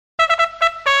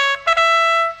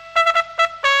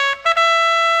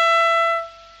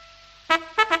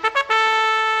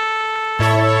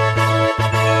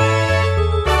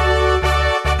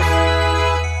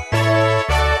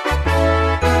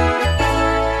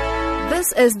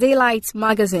This is Daylight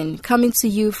Magazine, coming to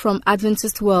you from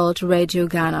Adventist World Radio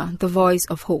Ghana, the voice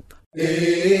of hope.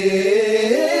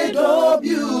 AWR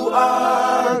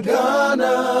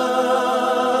Ghana,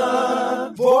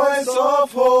 voice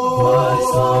of hope.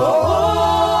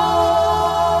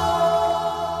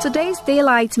 Today's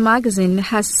Daylight Magazine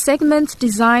has segments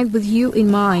designed with you in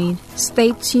mind.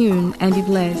 Stay tuned and be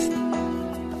blessed.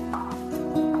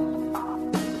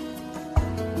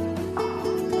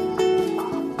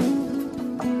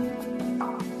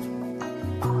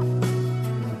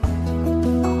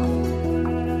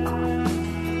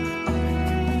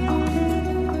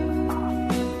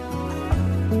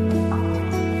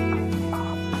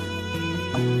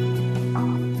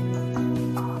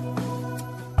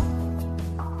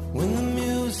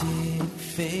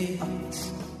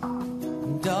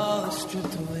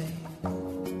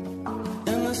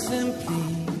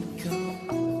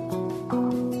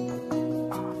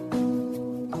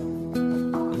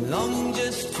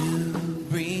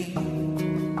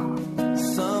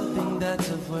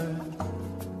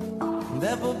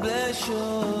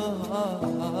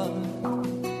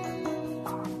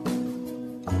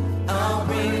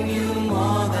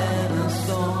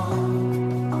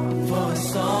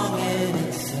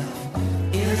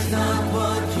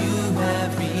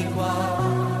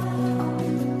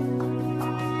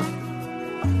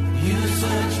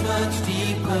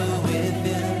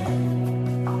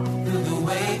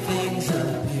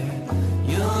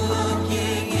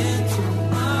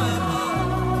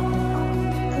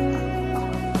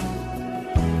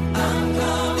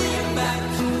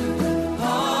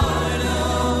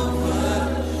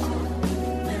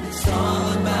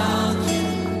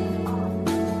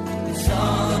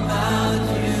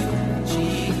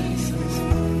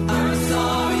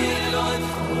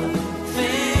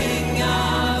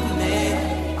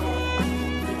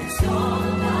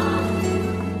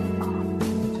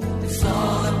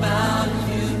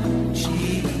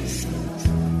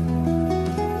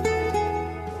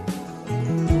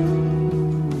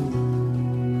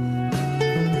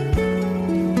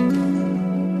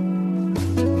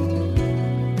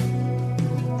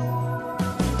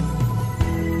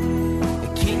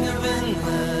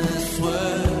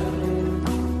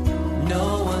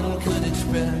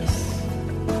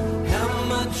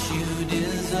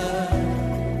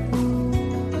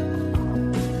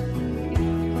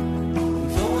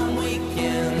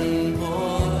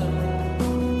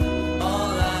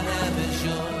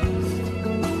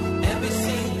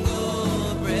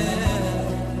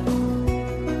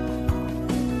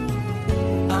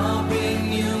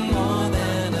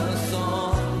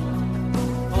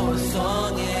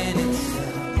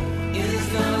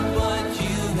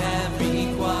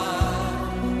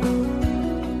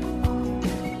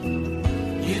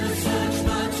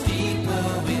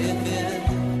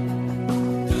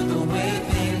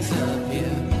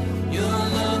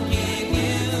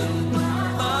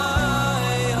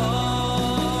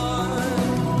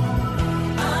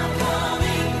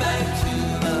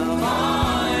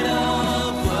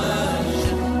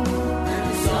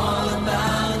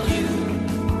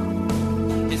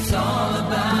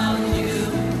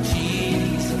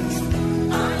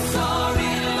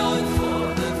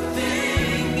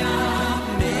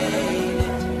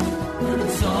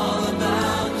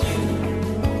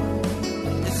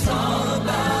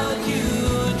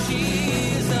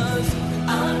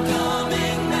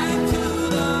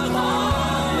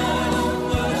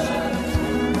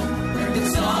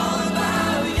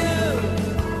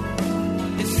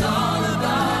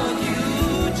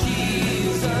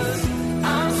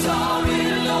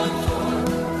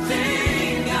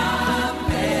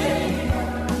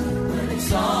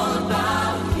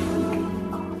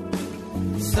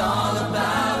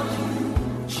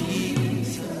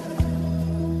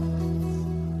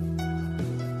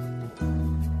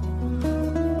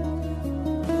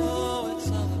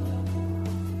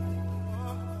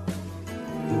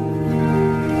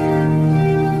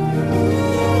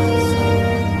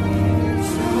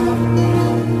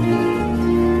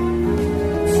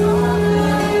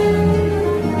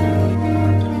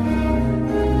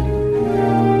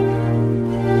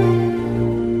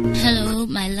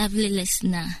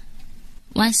 Listener.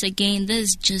 Once again, this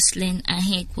is Jocelyn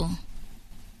Ahekwo.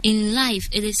 In life,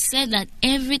 it is said that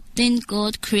everything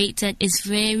God created is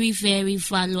very, very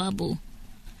valuable.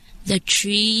 The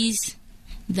trees,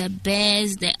 the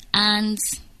birds, the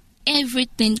ants,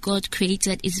 everything God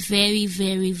created is very,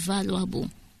 very valuable.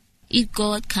 If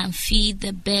God can feed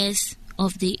the birds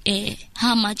of the air,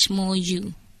 how much more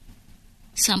you?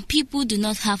 Some people do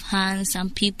not have hands,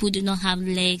 some people do not have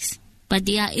legs, but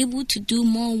they are able to do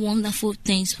more wonderful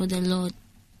things for the Lord.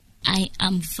 I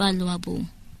am valuable.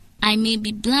 I may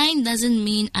be blind doesn't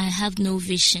mean I have no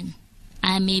vision.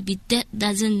 I may be deaf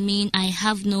doesn't mean I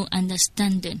have no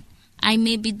understanding. I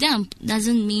may be dumb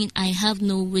doesn't mean I have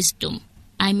no wisdom.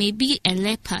 I may be a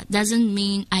leper doesn't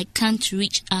mean I can't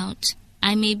reach out.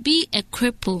 I may be a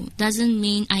cripple doesn't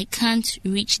mean I can't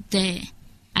reach there.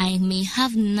 I may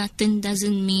have nothing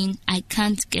doesn't mean I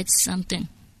can't get something.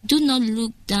 Do not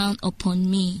look down upon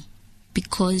me,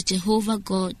 because Jehovah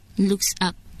God looks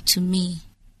up to me.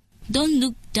 Don't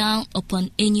look down upon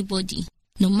anybody,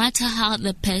 no matter how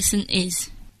the person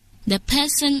is. The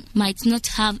person might not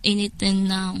have anything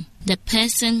now. The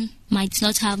person might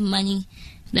not have money.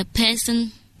 The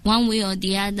person, one way or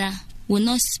the other, will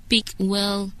not speak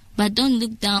well. But don't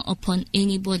look down upon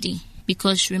anybody,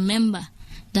 because remember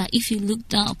that if you look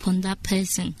down upon that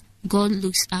person, God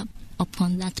looks up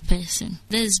upon that person.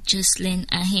 This is Jocelyn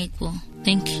Ahekwo.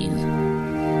 Thank you.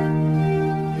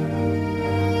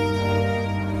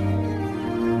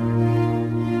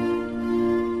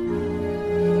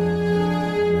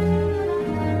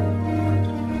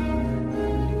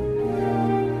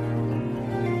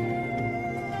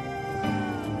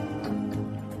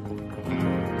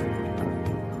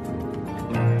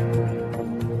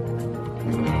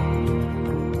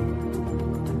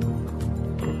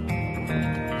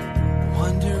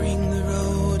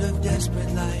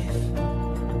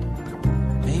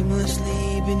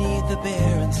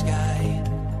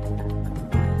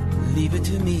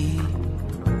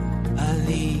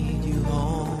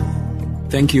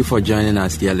 Thank you for joining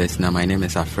us, dear listener. My name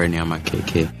is Afrenia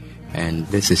Makeke, and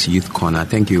this is Youth Corner.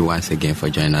 Thank you once again for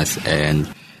joining us.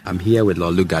 And I'm here with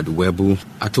Lolugad Webu,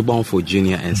 Atubonfo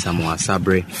Jr. and Samuel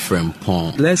Sabre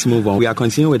Frempong. Let's move on. We are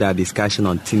continuing with our discussion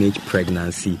on teenage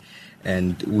pregnancy,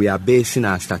 and we are basing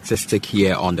our statistic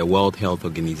here on the World Health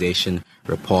Organization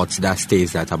reports that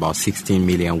states that about 16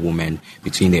 million women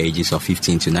between the ages of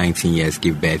 15 to 19 years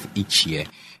give birth each year.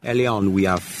 Earlier on, we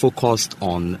have focused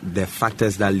on the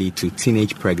factors that lead to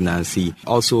teenage pregnancy.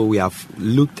 Also, we have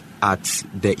looked at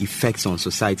the effects on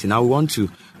society. Now, we want to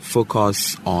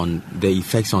focus on the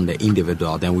effects on the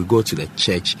individual. Then we go to the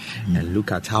church and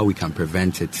look at how we can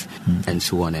prevent it and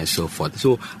so on and so forth.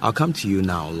 So I'll come to you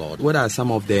now, Lord. What are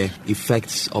some of the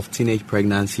effects of teenage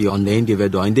pregnancy on the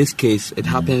individual? In this case, it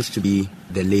happens to be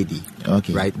the lady,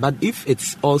 right? But if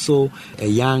it's also a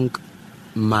young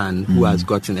man who has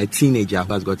gotten a teenager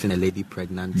who has gotten a lady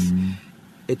pregnant,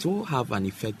 it will have an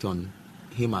effect on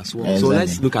him as well. Exactly. So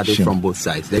let's look at it from both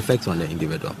sides, the effect on the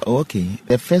individual. Okay.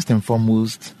 The first and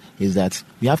foremost is that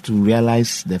we have to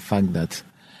realize the fact that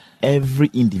every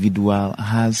individual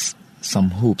has some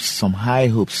hopes, some high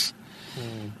hopes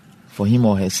for him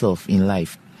or herself in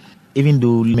life. Even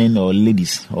though men or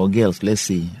ladies or girls, let's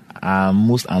say, are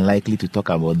most unlikely to talk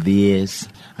about theirs.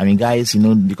 I mean, guys,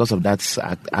 because of that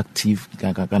active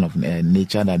kind of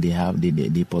nature that they have,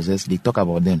 they possess, they talk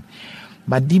about them.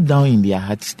 But deep down in their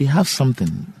hearts, they have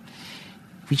something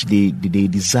which they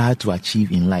desire to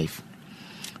achieve in life.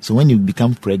 So when you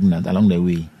become pregnant along the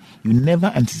way, you never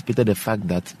anticipated the fact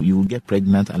that you will get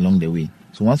pregnant along the way.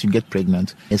 So once you get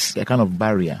pregnant, it's a kind of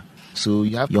barrier. So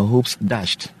you have your hopes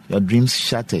dashed, your dreams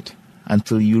shattered.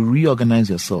 Until you reorganize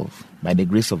yourself, by the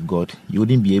grace of God, you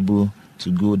wouldn't be able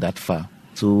to go that far.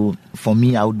 So for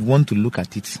me, I would want to look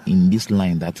at it in this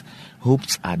line that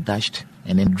hopes are dashed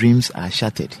and then dreams are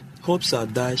shattered. Hopes are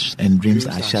dashed and dreams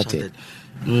are shattered.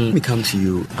 Let me come to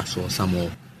you as well,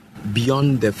 Samuel.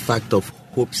 Beyond the fact of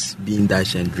hopes being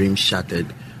dashed and dreams shattered,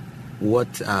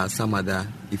 what are some other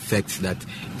effects that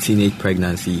teenage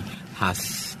pregnancy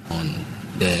has on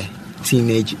the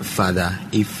teenage father,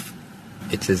 if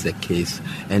it is the case,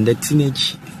 and the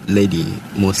teenage lady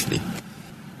mostly?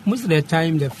 Most of the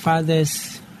time, the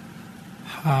fathers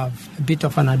have a bit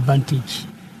of an advantage.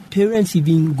 Parents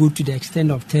even go to the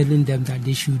extent of telling them that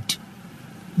they should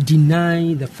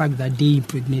deny the fact that they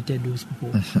impregnated those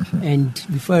people. And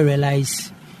before I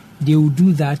realize, they will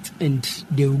do that and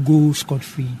they will go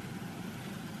scot-free.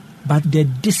 But the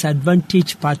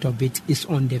disadvantage part of it is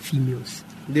on the females.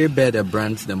 They bear the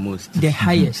brunt the most. The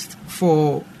highest.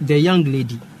 For the young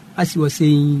lady, as you were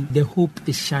saying, the hope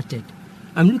is shattered.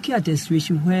 I'm looking at a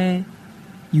situation where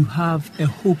you have a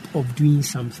hope of doing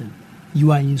something.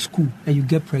 You are in school and you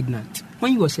get pregnant.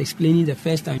 When he was explaining the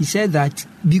first time, he said that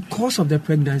because of the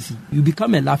pregnancy, you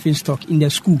become a laughingstock in the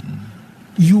school.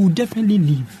 You will definitely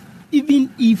leave.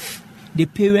 Even if the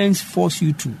parents force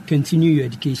you to continue your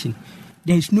education,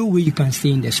 there is no way you can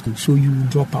stay in the school, so you will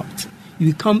drop out.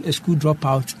 You become a school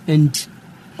dropout and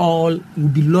all will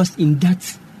be lost in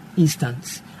that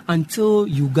instance until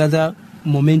you gather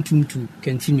momentum to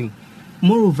continue.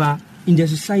 Moreover, in the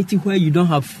society where you don't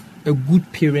have a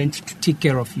good parent to take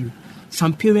care of you.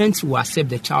 Some parents will accept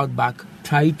the child back,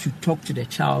 try to talk to the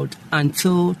child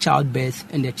until childbirth,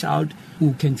 and the child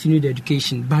will continue the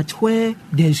education. But where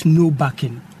there is no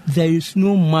backing, there is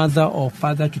no mother or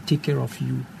father to take care of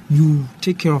you, you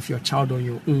take care of your child on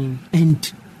your own.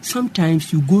 And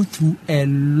sometimes you go through a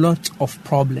lot of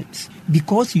problems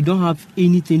because you don't have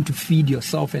anything to feed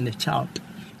yourself and the child.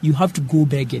 You have to go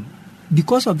begging.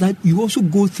 Because of that, you also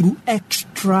go through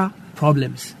extra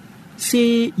problems.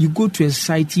 Say you go to a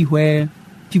society where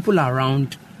people are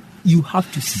around, you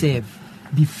have to serve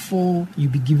before you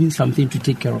be given something to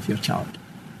take care of your child.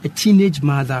 A teenage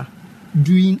mother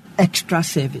doing extra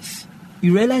service.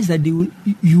 You realize that you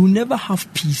will never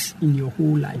have peace in your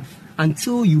whole life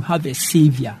until you have a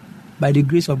savior, by the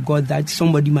grace of God, that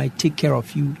somebody might take care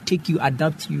of you, take you,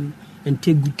 adapt you, and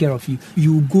take good care of you.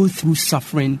 You go through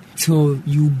suffering till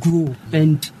you grow.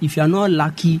 And if you are not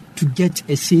lucky to get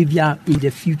a savior in the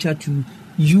future, to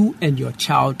you and your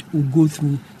child will go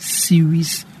through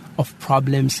series of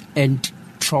problems and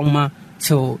trauma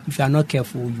till, if you are not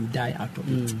careful, you die out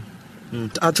of it.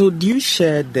 Ato, do you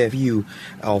share the view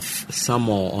of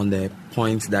Samuel on the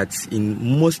point that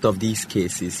in most of these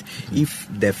cases, if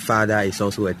the father is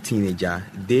also a teenager,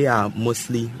 they are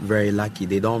mostly very lucky.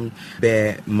 They don't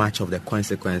bear much of the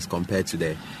consequence compared to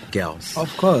the girls?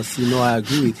 Of course, I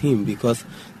agree with him, because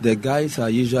the guys are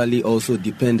usually also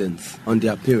dependent on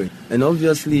their parents. And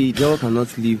obviously, girl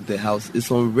cannot leave the house.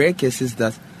 It's on rare cases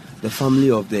that the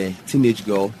family of the teenage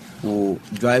girl will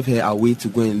drive her away to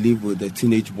go and live with the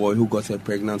teenage boy who got a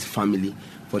pregnant family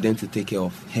for them to take care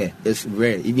of her. It's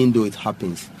rare, even though it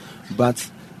happens. But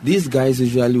these guys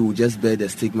usually will just bear the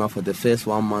stigma for the first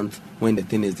 1 month when the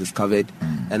thing is discovered.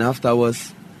 And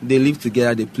afterwards, they live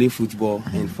together, they play football.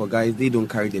 And for guys, they don't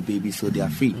carry the baby, so they are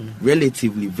free.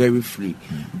 Relatively very free.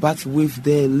 But with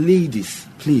the ladies,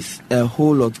 please, a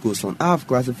whole lot goes on. I have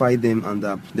classified them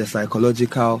under the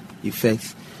psychological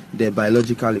effects, the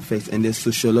biological effects, and the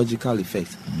sociological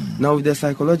effects. Now, with the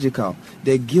psychological,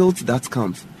 the guilt that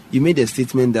comes. You made a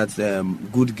statement that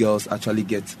good girls actually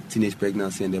get teenage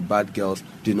pregnancy and the bad girls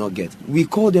do not get. We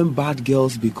call them bad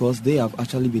girls because they have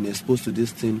actually been exposed to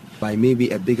this thing by maybe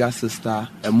a bigger sister,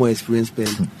 a more experienced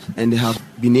parent, and they have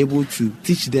been able to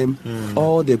teach them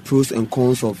all the pros and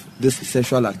cons of this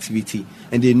sexual activity,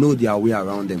 and they know their way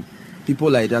around them.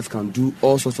 People like that can do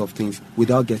all sorts of things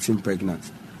without getting pregnant.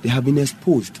 They have been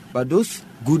exposed. But those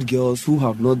good girls who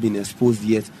have not been exposed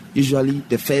yet, usually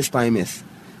the first timers.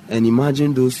 And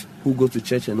imagine those who go to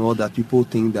church and all that, people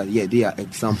think that, they are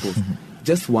examples.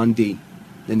 Just one day,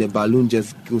 then the balloon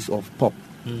just goes off, pop.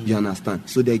 You understand?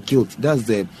 So the guilt, that's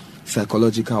the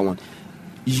psychological one.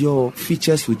 Your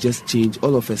features will just change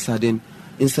all of a sudden.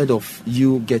 Instead of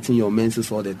you getting your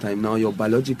menses all the time, now your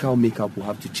biological makeup will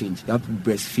have to change. You have to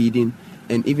be breastfeeding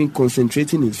and even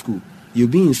concentrating in school. You'll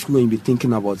be in school and be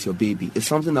thinking about your baby. It's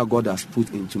something that God has put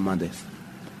into mothers.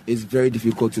 It's very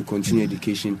difficult to continue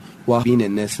education while being a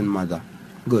nursing mother.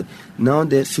 Good. Now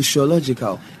the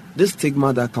sociological, this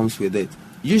stigma that comes with it.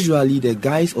 Usually the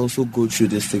guys also go through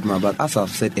this stigma, but as I've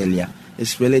said earlier,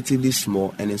 it's relatively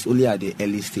small and it's only at the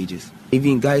early stages.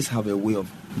 Even guys have a way of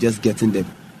just getting the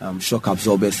shock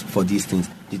absorbers for these things.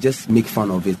 They just make fun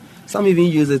of it. Some even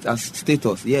use it as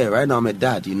status. Yeah, right now I'm a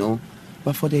dad,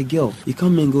 But for the girl, you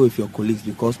can't mingle with your colleagues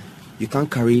because you can't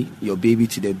carry your baby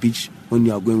to the beach when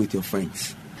you are going with your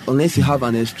friends. Unless you have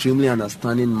an extremely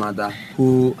understanding mother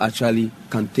who actually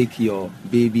can take your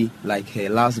baby like her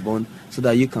last born so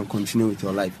that you can continue with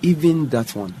your life. Even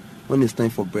that one, when it's time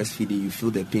for breastfeeding, you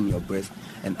feel the pain in your breast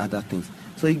and other things.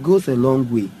 So it goes a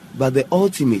long way. But the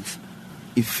ultimate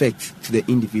effect to the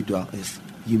individual is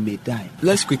you may die.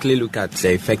 Let's quickly look at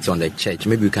the effects on the church.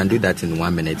 Maybe we can do that in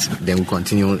 1 minute. Then we'll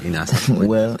continue in our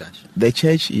Well, the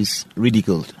church is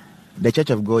ridiculed. The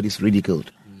church of God is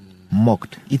ridiculed,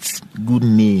 mocked. Its good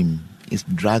name is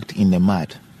dragged in the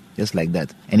mud, just like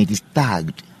that. And it is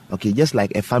tagged. Okay, just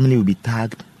like a family will be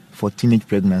tagged for teenage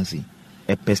pregnancy,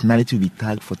 a personality will be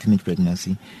tagged for teenage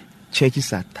pregnancy.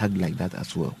 Churches are tagged like that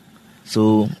as well.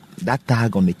 So that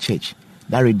tag on the church,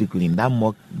 that ridiculing, that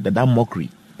mockery,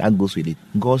 that goes with it.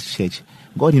 God's church,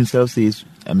 God himself says,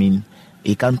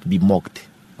 it can't be mocked.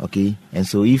 Okay, and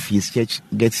so if his church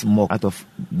gets mocked out of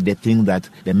the thing that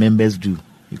the members do,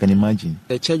 you can imagine.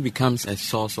 The church becomes a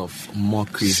source of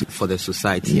mockery for the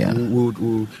society. Yeah.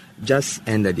 We'll just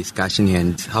end the discussion here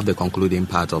and have the concluding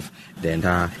part of the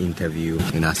entire interview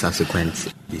in a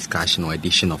subsequent discussion or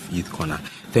edition of Youth Corner.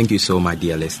 Thank you so much,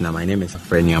 dear listener. My name is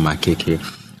Afrenia Makeke.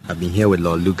 I've been here with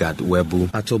Lord Lugard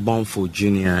Webu, Ato Bonfo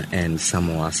Jr. and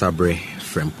Samuel Asabre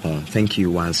Frempong. Thank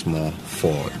you once more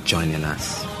for joining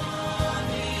us.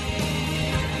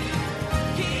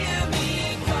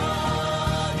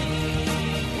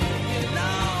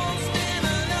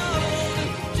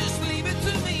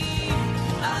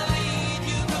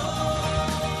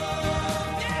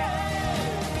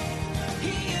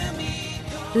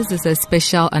 This is a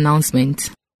special announcement.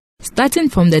 Starting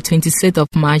from the 26th of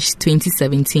March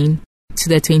 2017 to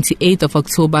the 28th of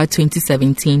October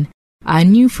 2017, our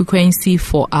new frequency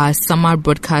for our summer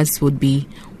broadcast would be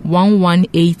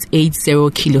 11880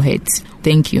 kHz.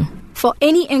 Thank you. For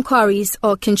any inquiries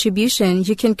or contribution,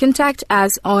 you can contact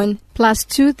us on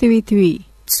 +233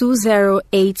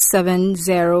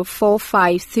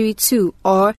 20874532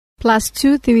 or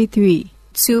 +233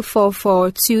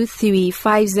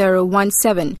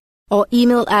 244235017, or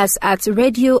email us at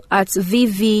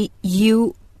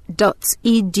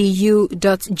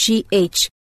radio@vvu.edu.gh,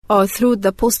 or through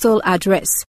the postal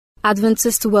address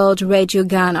Adventist World Radio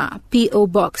Ghana, P.O.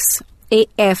 Box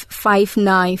AF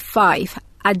 595,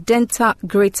 Adenta,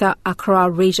 Greater Accra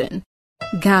Region,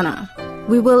 Ghana.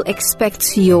 We will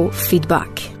expect your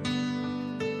feedback.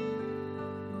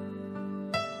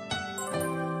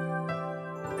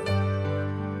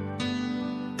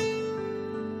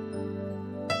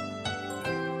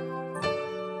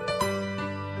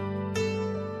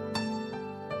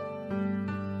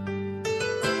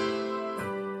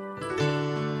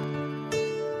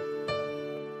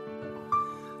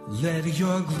 Let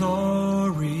your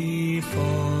glory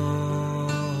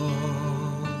fall.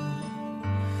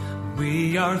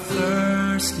 We are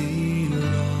thirsty, Lord.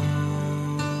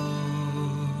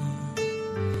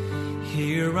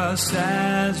 Hear us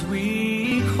as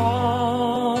we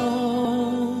call.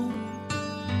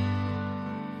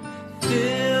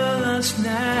 Fill us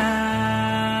now.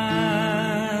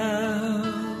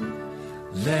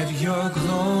 Let your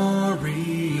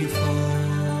glory fall.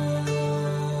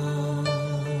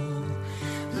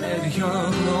 Let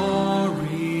your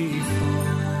glory fall.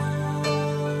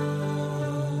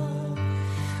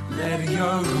 Let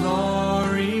your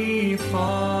glory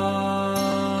fall.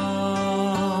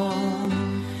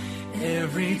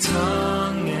 Every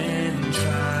tongue and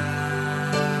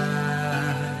tribe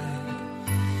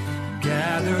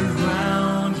gather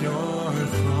round your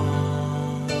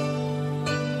throne.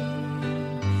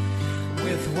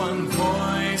 With one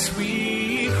voice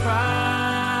we cry.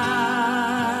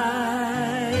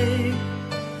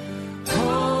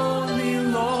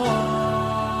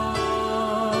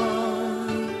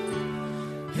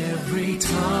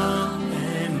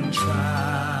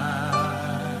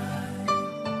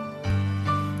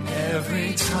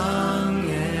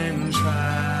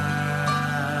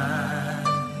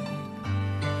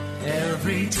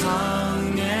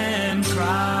 Tongue and tribe,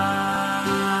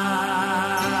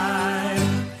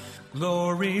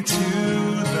 glory to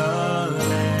the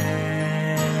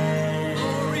Lamb,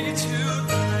 glory to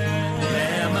the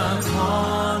Lamb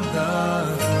upon the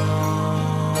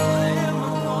throne,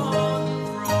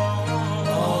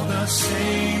 all the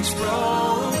saints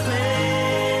proclaim,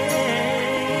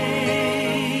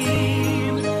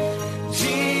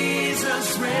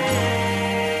 Jesus reigns.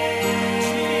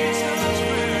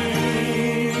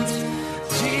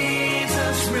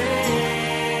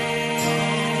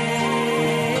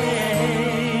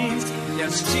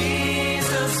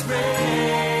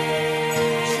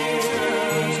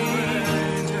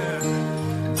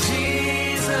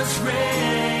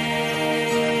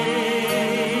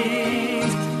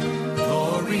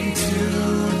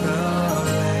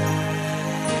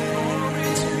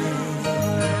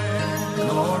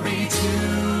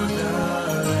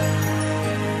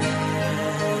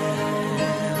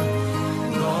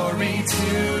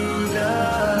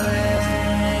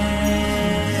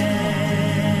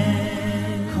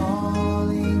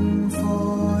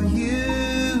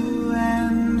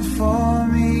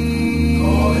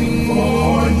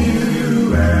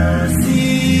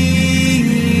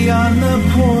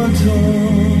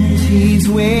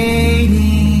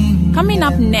 Coming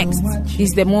up next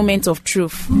is the moment of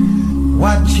truth.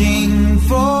 Watching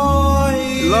for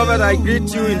you. Beloved, I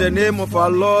greet you in the name of our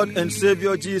Lord and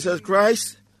Savior Jesus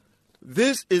Christ.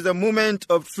 This is the moment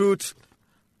of truth.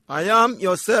 I am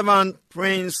your servant,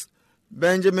 Prince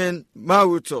Benjamin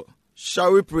Mawuto.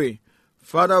 Shall we pray?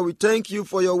 Father, we thank you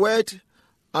for your word.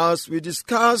 As we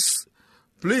discuss,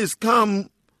 please come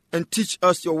and teach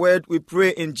us your word. We pray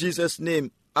in Jesus'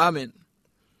 name. Amen.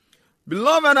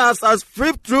 Beloved, as I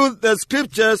flipped through the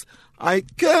scriptures, I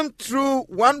came through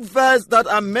one verse that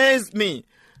amazed me.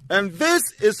 And this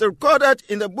is recorded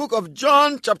in the book of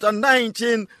John chapter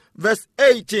 19, verse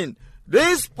 18.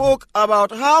 They spoke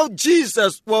about how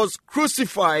Jesus was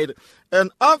crucified.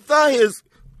 And after his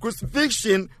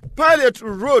crucifixion, Pilate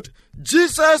wrote,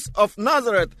 Jesus of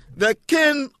Nazareth, the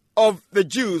King of the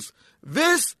Jews.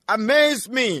 This amazed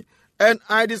me, and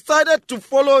I decided to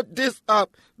follow this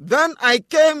up. Then I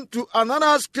came to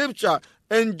another scripture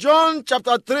in John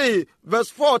chapter 3,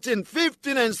 verse 14,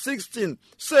 15, and 16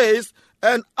 says,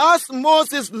 And as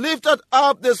Moses lifted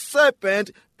up the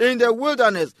serpent in the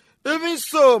wilderness, even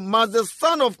so must the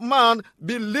Son of Man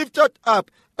be lifted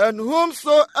up, and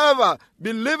whomsoever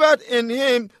believeth in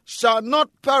him shall not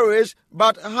perish,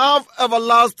 but have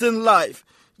everlasting life.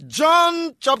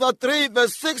 John chapter 3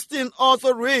 verse 16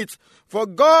 also reads, For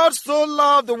God so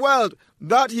loved the world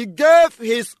that he gave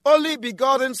his only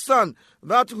begotten Son,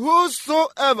 that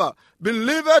whosoever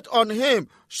believeth on him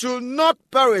should not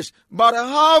perish, but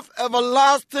have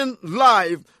everlasting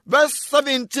life. Verse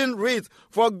 17 reads,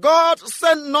 For God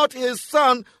sent not his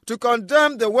Son to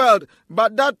condemn the world,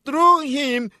 but that through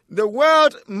him the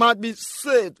world might be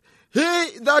saved.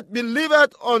 He that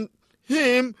believeth on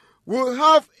him will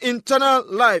have eternal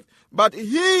life, but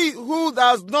he who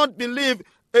does not believe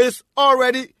is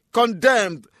already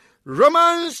condemned.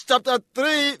 Romans chapter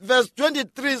 3 verse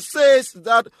 23 says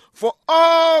that for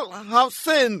all have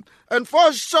sinned and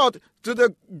fall short to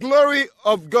the glory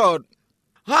of God.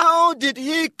 How did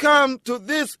he come to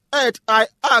this earth, I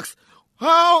ask?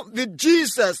 How did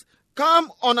Jesus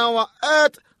come on our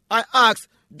earth, I ask?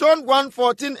 John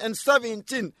 1:14 and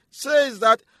 17 says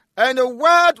that, And the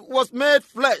Word was made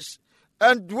flesh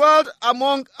and dwelt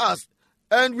among us,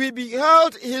 and we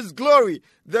beheld his glory,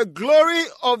 the glory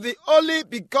of the only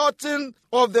begotten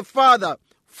of the Father,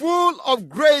 full of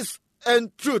grace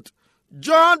and truth.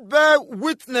 John bare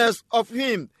witness of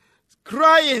him,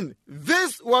 crying,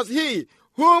 This was he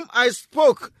whom I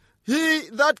spoke. He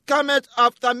that cometh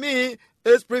after me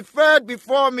is preferred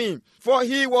before me, for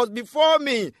he was before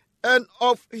me, and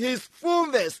of his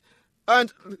fullness,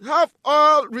 and have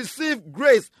all received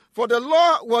grace. For the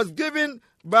law was given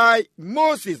by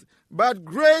Moses, but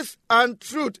grace and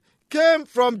truth came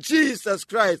from Jesus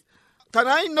Christ. Can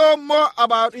I know more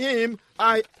about him?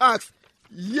 I ask.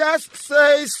 Yes,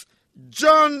 says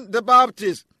John the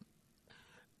Baptist.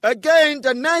 Again,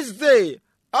 the next day,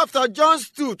 after John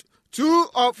stood, two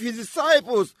of his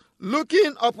disciples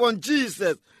looking upon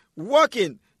Jesus,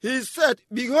 walking, he said,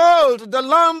 Behold, the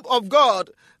Lamb of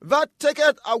God, that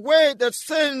taketh away the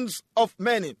sins of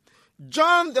many.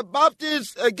 John the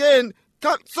Baptist again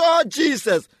saw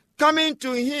Jesus coming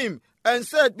to him and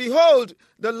said, Behold,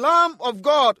 the Lamb of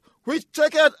God, which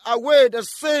taketh away the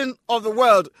sin of the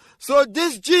world. So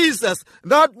this Jesus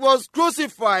that was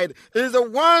crucified is the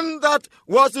one that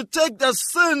was to take the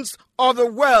sins of the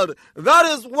world. That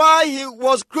is why he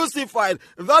was crucified.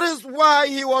 That is why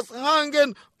he was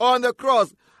hanging on the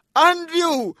cross.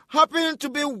 Andrew happened to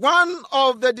be one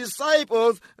of the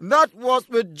disciples that was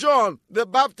with John the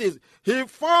Baptist. He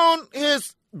found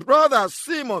his brother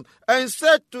Simon and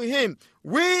said to him,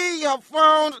 We have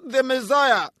found the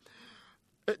Messiah.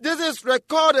 This is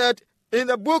recorded in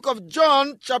the book of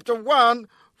John chapter 1,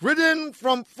 reading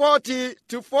from 40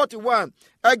 to 41.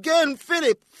 Again,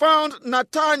 Philip found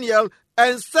Nathanael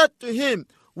and said to him,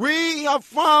 We have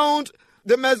found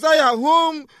the Messiah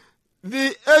whom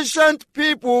the ancient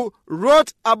people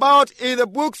wrote about in the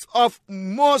books of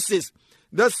Moses,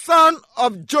 the son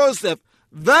of Joseph.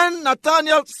 Then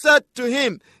Nathanael said to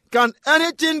him, Can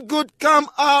anything good come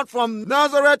out from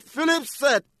Nazareth? Philip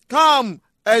said, Come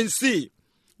and see.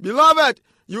 Beloved,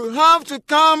 you have to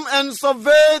come and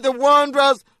survey the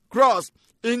wondrous cross.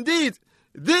 Indeed,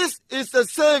 this is the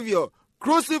Savior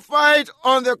crucified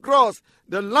on the cross,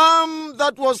 the Lamb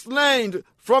that was slain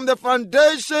from the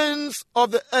foundations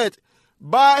of the earth.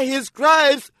 By his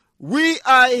stripes we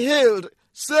are healed,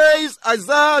 says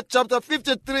Isaiah chapter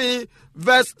 53,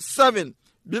 verse 7.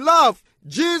 Beloved,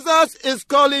 Jesus is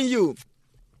calling you.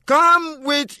 Come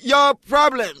with your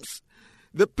problems.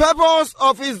 The purpose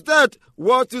of his death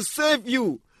was to save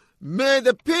you. May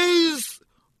the peace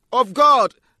of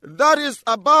God that is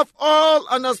above all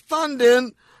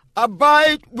understanding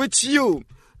abide with you.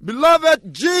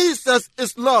 Beloved, Jesus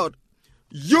is Lord.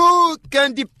 You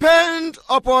can depend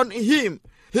upon him.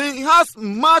 He has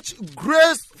much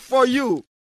grace for you.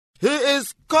 He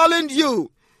is calling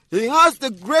you. He has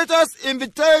the greatest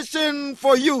invitation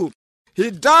for you.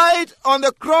 He died on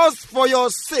the cross for your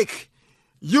sake.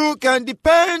 You can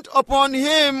depend upon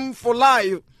him for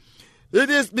life. It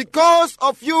is because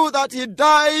of you that he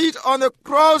died on the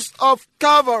cross of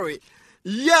Calvary.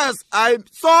 Yes, I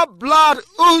saw blood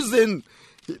oozing.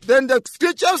 Then the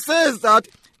scripture says that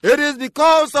it is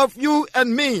because of you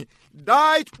and me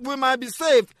that we might be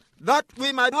saved, that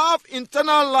we might have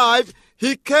eternal life.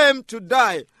 He came to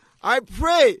die. I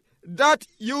pray that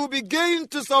you begin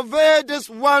to survey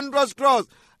this wondrous cross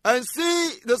and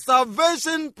see the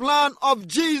salvation plan of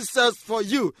Jesus for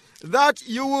you, that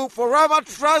you will forever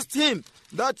trust him,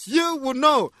 that you will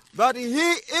know that he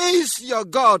is your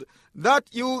God that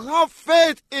you have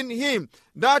faith in him,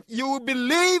 that you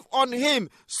believe on him,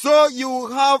 so you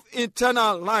have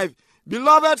eternal life.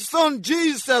 Beloved son,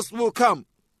 Jesus will come.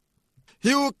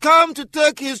 He will come to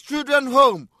take his children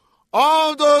home,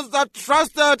 all those that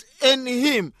trusted in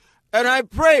him. And I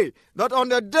pray that on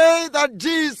the day that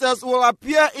Jesus will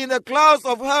appear in the clouds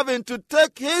of heaven to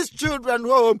take his children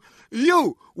home,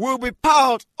 you will be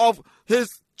part of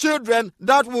his children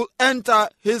that will enter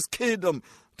his kingdom.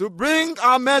 To bring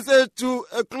our message to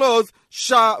a close,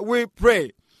 shall we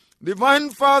pray?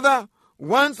 Divine Father,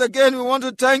 once again we want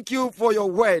to thank you for your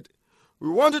word. We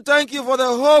want to thank you for the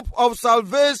hope of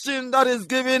salvation that is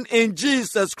given in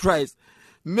Jesus Christ.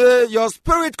 May your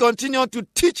Spirit continue to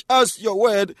teach us your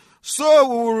word, so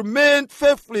we will remain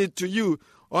faithfully to you.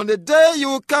 On the day you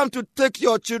will come to take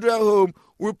your children home,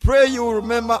 we pray you will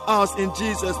remember us in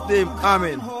Jesus' name.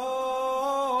 Amen.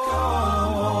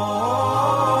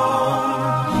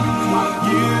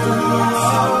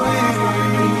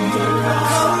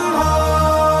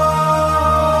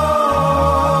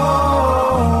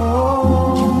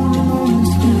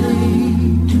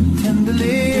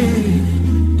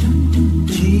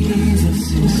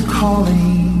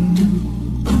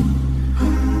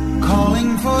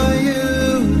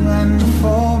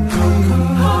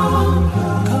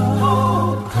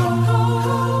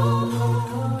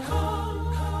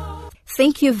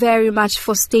 Thank you very much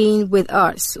for staying with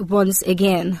us once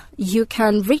again. You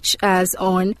can reach us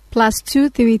on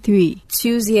 +233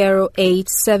 208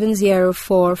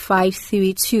 704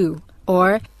 532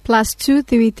 or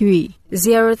 +233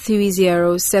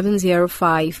 030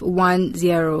 705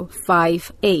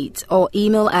 1058 or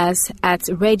email us at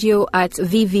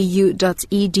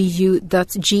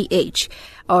radio@vvu.edu.gh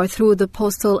or through the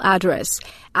postal address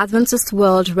Adventist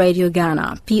World Radio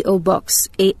Ghana, P.O. Box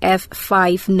AF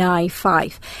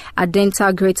 595,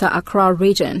 Adenta, Greater Accra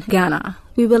Region, Ghana.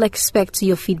 We will expect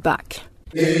your feedback.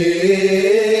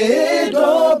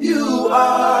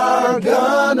 AWR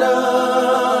Ghana,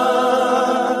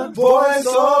 Voice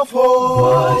of Hope.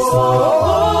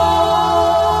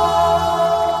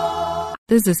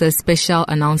 This is a special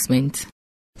announcement.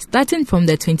 Starting from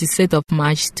the 26th of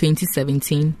March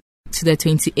 2017 to the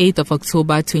 28th of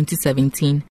October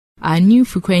 2017, our new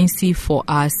frequency for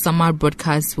our summer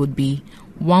broadcast would be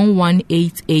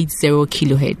 11880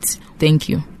 kHz. Thank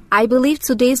you. I believe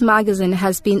today's magazine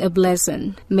has been a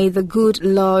blessing. May the good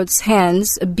Lord's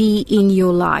hands be in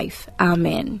your life.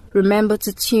 Amen. Remember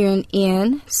to tune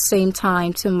in, same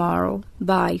time tomorrow.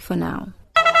 Bye for now.